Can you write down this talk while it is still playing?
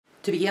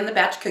To begin the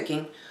batch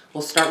cooking,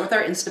 we'll start with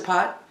our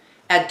Instapot.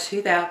 Add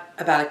to that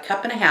about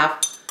 1.5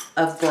 cups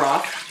of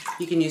broth.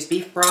 You can use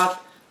beef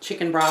broth,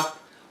 chicken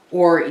broth,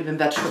 or even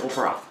vegetable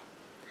broth.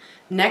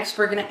 Next,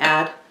 we're going to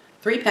add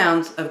 3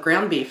 pounds of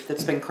ground beef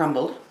that's been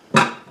crumbled.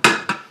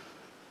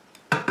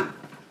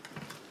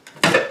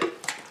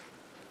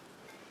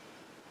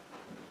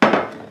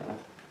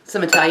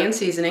 Some Italian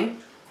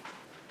seasoning,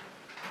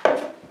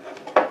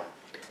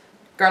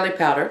 garlic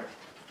powder,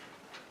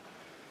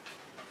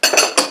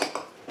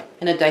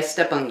 and a diced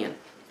up onion.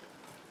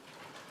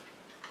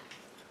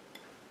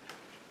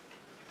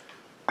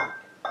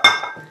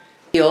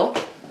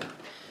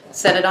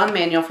 Set it on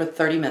manual for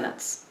 30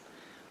 minutes.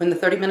 When the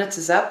 30 minutes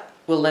is up,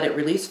 we'll let it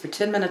release for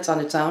 10 minutes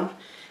on its own,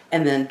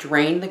 and then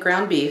drain the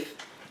ground beef,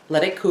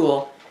 let it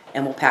cool,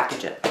 and we'll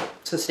package it.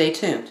 So stay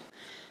tuned.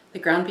 The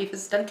ground beef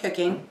is done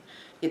cooking.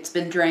 It's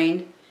been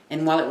drained,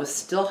 and while it was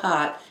still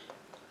hot,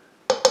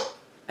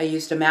 I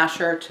used a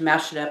masher to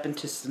mash it up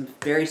into some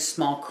very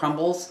small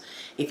crumbles.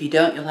 If you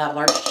don't, you'll have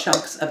large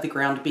chunks of the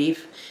ground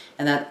beef,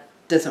 and that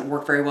doesn't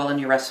work very well in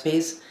your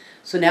recipes.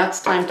 So now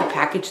it's time to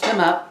package them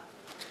up,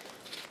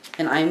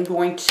 and I'm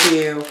going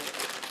to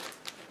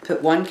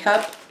put 1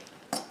 cup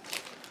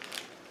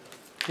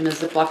in a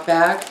Ziploc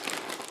bag,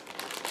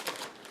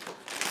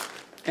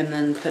 and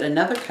then put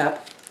another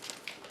cup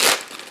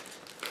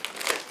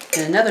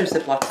in another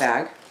Ziploc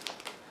bag.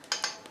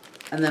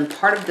 And then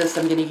part of this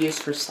I'm going to use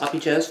for sloppy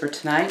joes for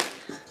tonight.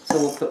 So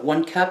we'll put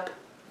 1 cup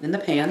in the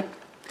pan,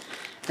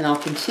 and I'll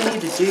continue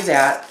to do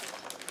that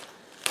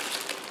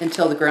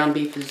until the ground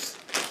beef is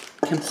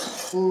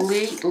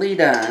completely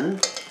done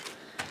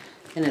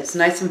and it's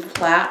nice and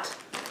flat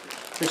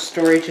for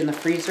storage in the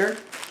freezer.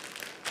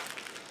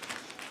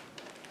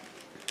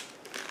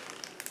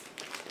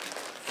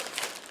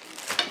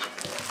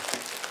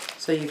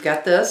 So you've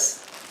got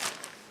this,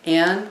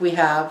 and we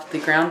have the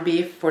ground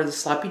beef for the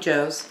sloppy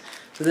joes.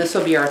 So this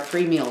will be our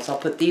 3 meals. I'll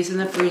put these in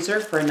the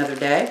freezer for another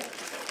day.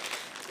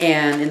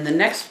 And in the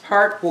next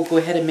part, we'll go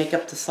ahead and make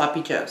up the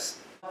sloppy joes.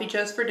 Sloppy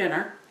joes for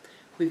dinner.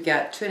 We've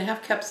got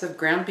 2.5 cups of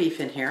ground beef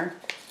in here,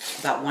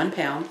 about 1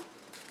 pound.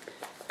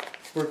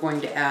 We're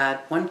going to add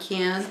 1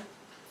 can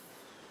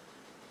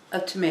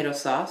of tomato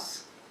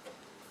sauce.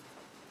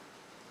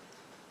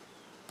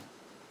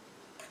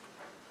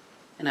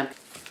 And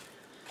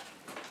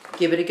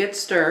give it a good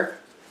stir.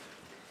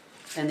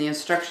 And the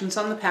instructions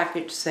on the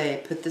package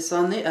say put this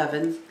on the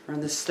oven or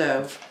the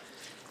stove,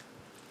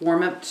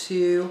 warm up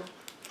to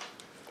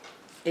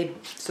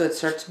so it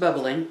starts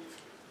bubbling,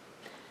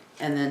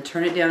 and then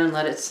turn it down and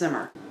let it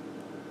simmer.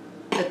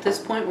 At this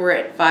point we're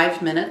at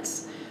 5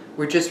 minutes.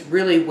 We're just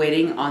really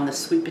waiting on the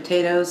sweet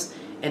potatoes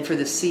and for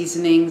the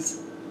seasonings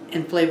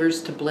and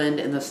flavors to blend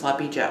in the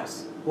sloppy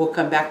joes. We'll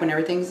come back when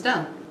everything's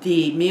done.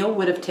 The meal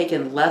would have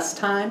taken less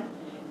time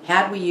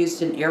had we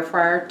used an air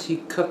fryer to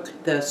cook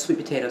the sweet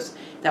potatoes.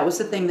 That was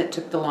the thing that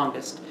took the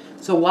longest.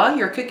 So while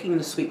you're cooking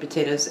the sweet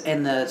potatoes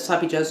and the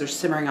sloppy joes are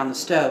simmering on the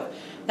stove,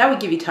 that would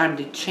give you time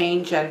to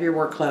change out of your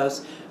work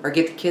clothes or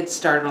get the kids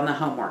started on the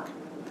homework.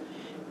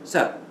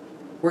 So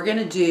we're going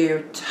to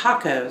do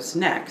tacos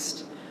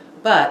next,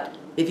 but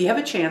if you have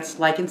a chance,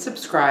 like and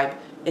subscribe.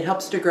 It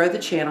helps to grow the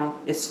channel.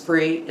 It's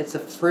free. It's a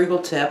frugal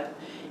tip,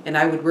 and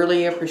I would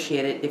really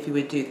appreciate it if you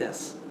would do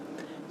this.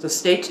 So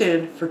stay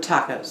tuned for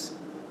tacos.